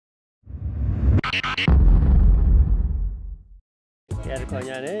Cái con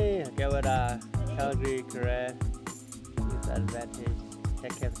nhà này cái là Calgary, Calgary, Adventist.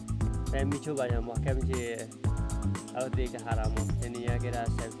 Cái mình chụp ảnh mà cái mình chỉ ở đây cái hàng mà cái này cái là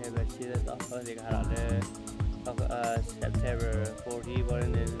September chỉ đó ở đây cái hàng là September 40 vừa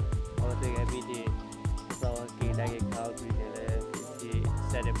nên ở đây cái mình chỉ sau khi đại cái Calgary này chỉ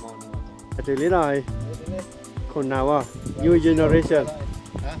set up on. Từ lúc này con nào à? New generation.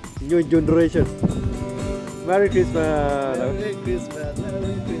 New generation. Merry Christmas. Merry Christmas.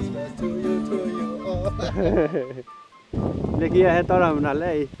 Merry Christmas to you all. Lấy kia hết tao làm nãy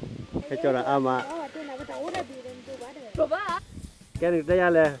lấy cái chỗ là ama. Cái này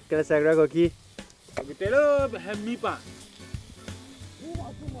đây là cái sạc ra có kia. Cái tên là hemi pa.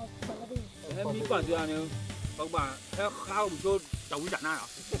 Hemi pa thì anh các bạn theo khao một số tàu chặn nào.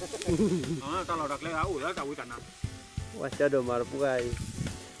 Tao là đặt lấy áo ủi đó tàu chặn nào. Wah cado mar pukai.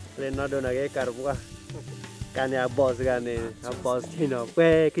 Lên nó đồ này cái caro puka. Cái này boss cái này, boss thì nó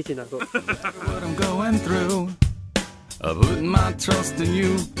quê cái gì nó cũng. What I'm going through, I put my trust in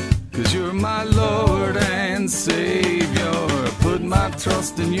you, 'cause you're my Lord and Savior. I put my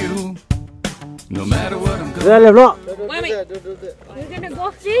trust in you, no matter what I'm going. Ra lên đó. Wait. We're gonna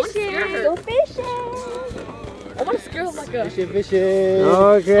go fishing. Go fishing. I want to screw him like a. Fishing.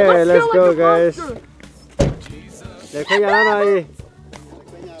 Okay, let's go guys. Để cái nhà này.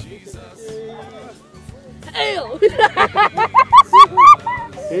 Ew.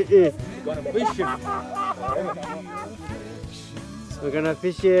 We're gonna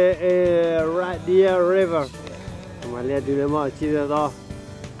fish right near river. Mà lên đi lên mà chỉ là đó.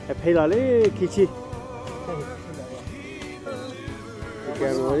 Cái phải là lấy cái chi.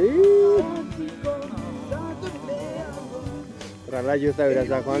 Cái này. Ra là chưa tới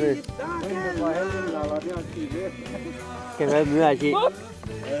ra con này. Cái này mới là chị.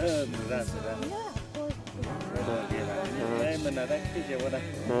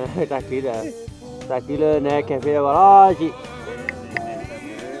 Ta kỹ lên nè cà phê vào đó chị.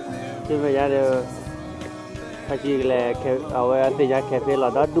 Chứ bây giờ đều phải chị là ở đây nhà cà phê là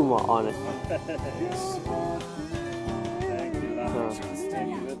đó đủ mỏ này.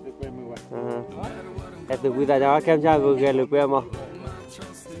 Cái từ bây giờ kem cha vừa ghé lụp em mà.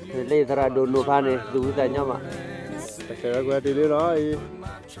 Lấy ra đồ nộp hàng này từ bây giờ nhau mà. Cái này quay đi đó.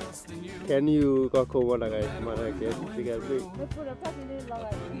 Can you go cover là cái mà là cái gì cái gì?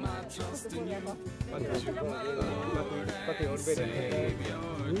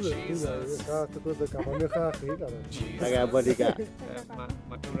 Agak body ka.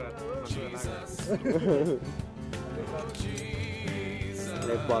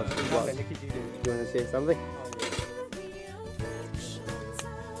 Let's boss. You wanna say something?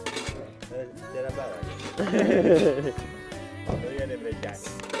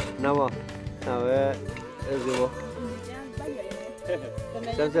 Nama, nama Zubo.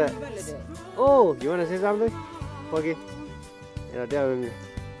 Samsa. Oh, you wanna say something? Okay. Ya dia.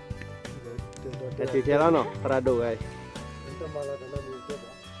 Nanti dia lah no, terado guys.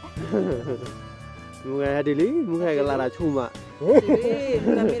 Mungkin ada li, mungkin ada lara cuma.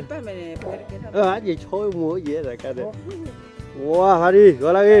 Gì thôi mua gì vậy cái này. Wow, hari,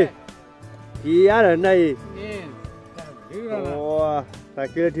 gọi lagi. Iya dan đây. Wow. Ta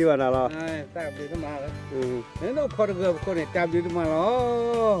kia thi vào nào rồi? Ta đi nó mà. Nếu nó khó được con này cam đi mà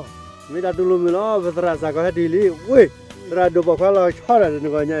nó. Mình đã dulu mình nó về terasa có hết đi li. Ui, ra đồ bọc khoa là cho là được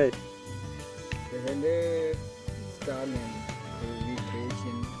gọi nhảy. Thế nên start in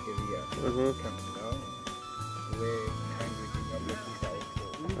recreation area. Come down where Calgary development is out.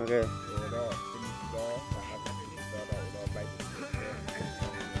 Okay.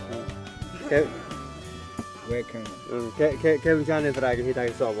 Cái mình chán này thật cái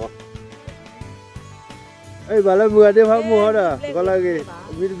hiện sọp à? Ấy bà lấy mưa đi phải mua đó, có là cái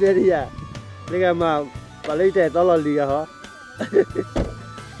mình về đi à? Đây cái mà bà lấy trẻ to là lì à hả?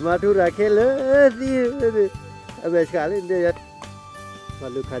 Mà thu ra cái lớn đi, à bây giờ lên đây, mà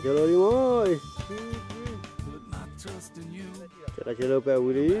lục khá cho nó đi môi, cho nó bé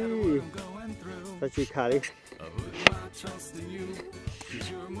vui đi, ta chỉ khá đi.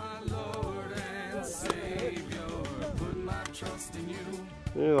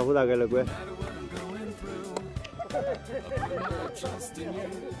 Ini aku tak kira gue.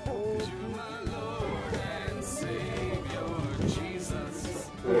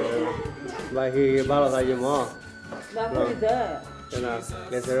 Bagi balas aja mau. Kenapa?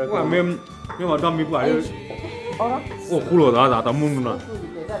 Leser aku. Wah, mem ada mie buah. Oh, kulo dah tak mungkin lah.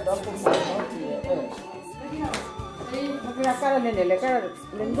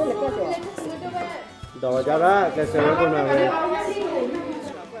 Dah wajar lah, leser aku nak.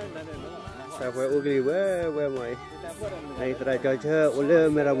 fue ugly we mai. Ai tra cho che ole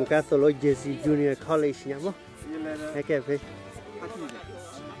mera muka solo JC Junior College nya mo. Hai ke fe.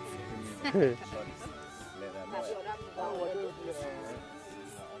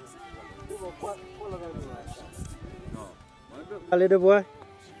 Little boy.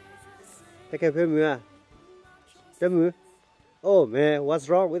 Take a film. Oh man, what's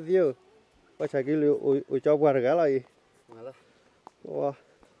wrong with you? What I give you? We talk about a gallery. Oh,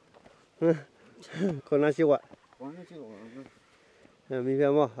 con nói what? Mi phải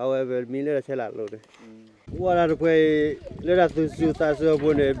không? However, mi lấy xe lạt rồi. Qua là quay lấy ra từ siêu ta siêu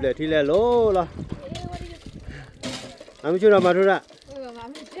buồn để để thi lẻ lố là. Làm chuyện nào mà thôi ạ?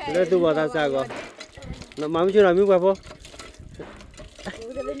 Lấy từ bao ta sao cơ? Làm chuyện nào mi qua phố?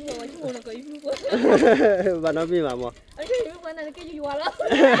 Bạn nói mi mà mò.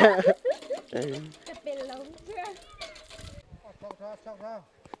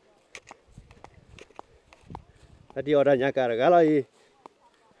 Đi ở đây nhà cả cái là gì?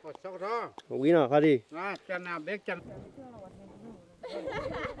 Quý nào phát đi? Chân nào biết chân.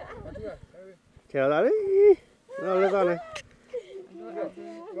 Kéo ra đấy. Nó lên con này.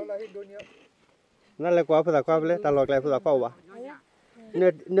 Nó lại qua phải qua phải ta lọt lại phải qua quá.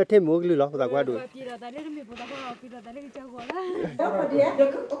 Nó thêm một cái lọ phải qua đuổi.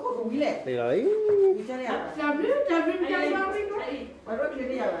 Đây rồi.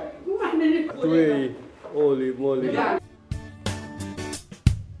 Ui, holy moly.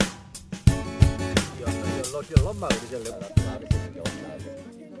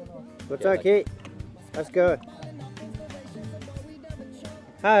 What's up, Kate? Let's go.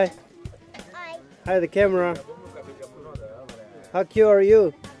 Hi. Hi. Hi, the camera. How cute are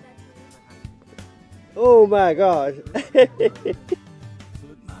you? Oh my gosh. Put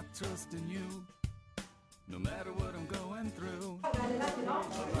my trust in you, no matter what I'm going through.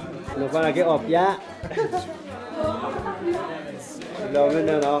 Nó phải là cái ộp giá. Lo bên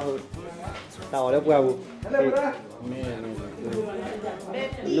đó nó tàu nó quẹo.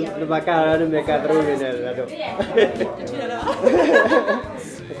 Nó mà cả nó mẹ cả trôi bên này là được.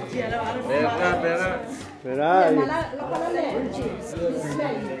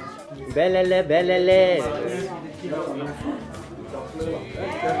 Belele.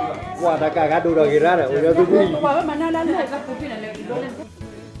 Wah, dah kagak dulu kira dah. Udah tu beli.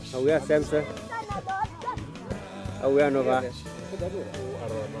 Awak Samsung. Awak Nova.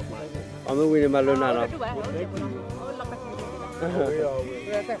 Kamu ini malu nana.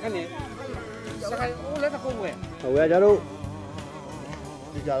 Awak jaru.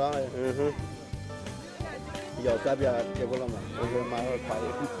 Đi chào đó này. Giờ sao bây giờ kêu con mà phải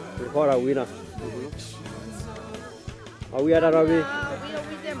Kau dah win lah. Awi ada Rabi.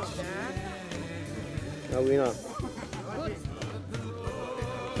 Awi lah.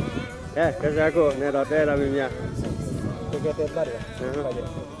 Kerja aku ni dah teh Rabi punya. Kerja tempat ya.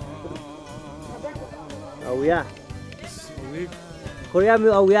 Awi ya. Korea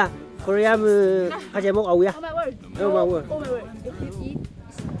mu awi ya. Korea mu kerja mu awi ya. Oh my word.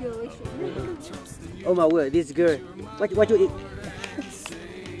 Oh my word, this girl. What you eat?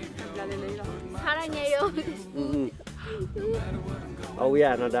 사랑해요. Oh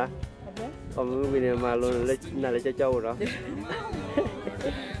yeah, nó đã. Ông mình mà luôn lấy cho châu đó.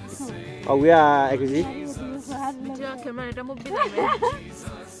 Oh yeah, cái gì?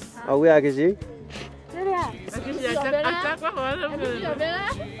 Oh yeah, cái gì?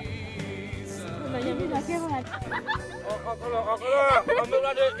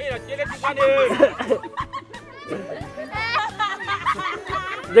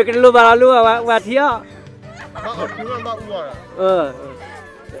 Được cái lúa vào lúa và thiếu.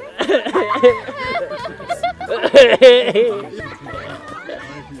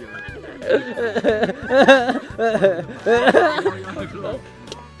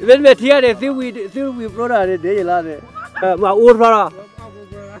 Bên mẹ thiếu để tiêu vi pro để gì là để mà uốn vào đó.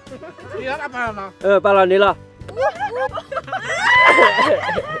 Bao lần này là.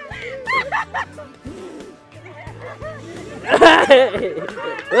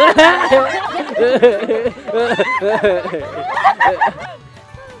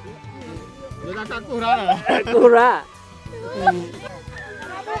 Kura.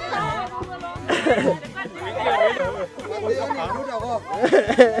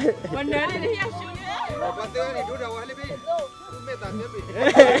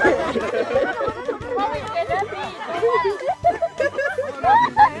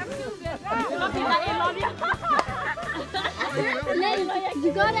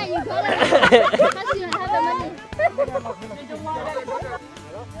 You got it. Because you have the money.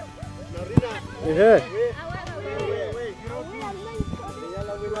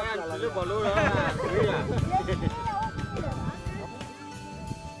 Lu bolu đó.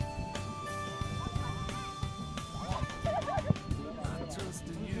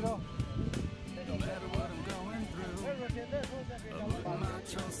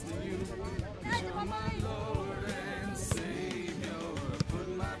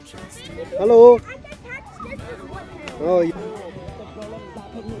 Hello. Oh.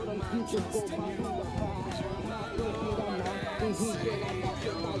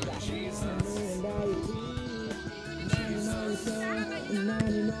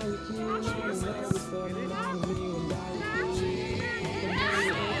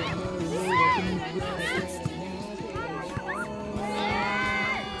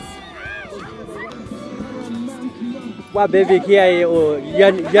 Wah baby kia oh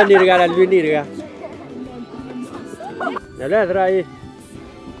yan ni regala lu ni regala. Nabla terai.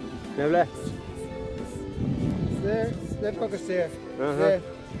 Nabla. Let's go there. There.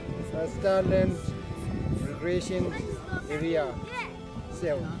 Starland recreation area.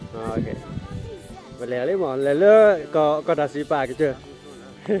 Sale. Okay. Boleh ali mo lele ko dah siapa ke chưa?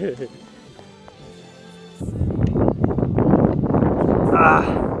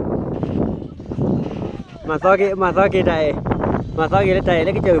 Masuk ke dah. Masuk ke dah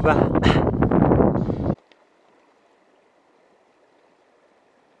lagi jauh bah.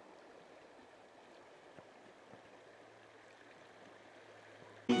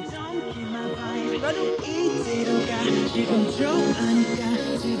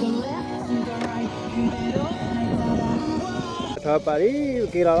 Thở Paris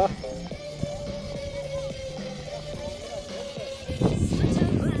kia đó.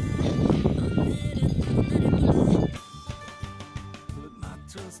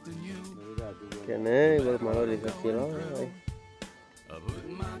 Cái này vừa mà nó đi cái kia đó.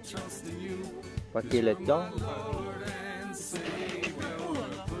 Pakai lecok.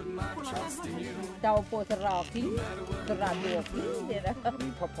 Tahu po seraki, seradu dia dah. Ni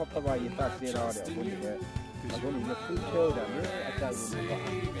pop apa yang tak sera dia boleh ke. Aku ni nak future dah ni asal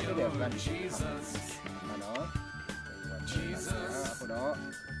ni. Dia kan. Mana? Apa dah?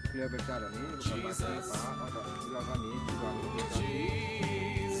 Clear besar dah ni bukan masih pak atau belakang ni juga ni.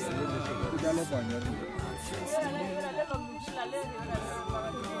 Jalan banyak ni.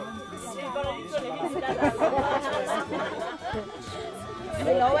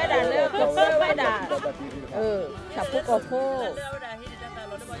 Lo vậy đã lơ, lo vậy đã. Chặt phô cỏ phô.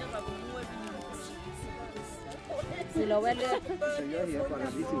 Lo vậy lơ.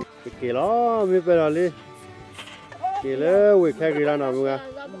 Kia đó mi phải rồi đi. Kia lơ, we Calgary nào không à?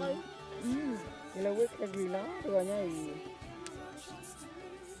 Kita wait Calgary lah, tu hanya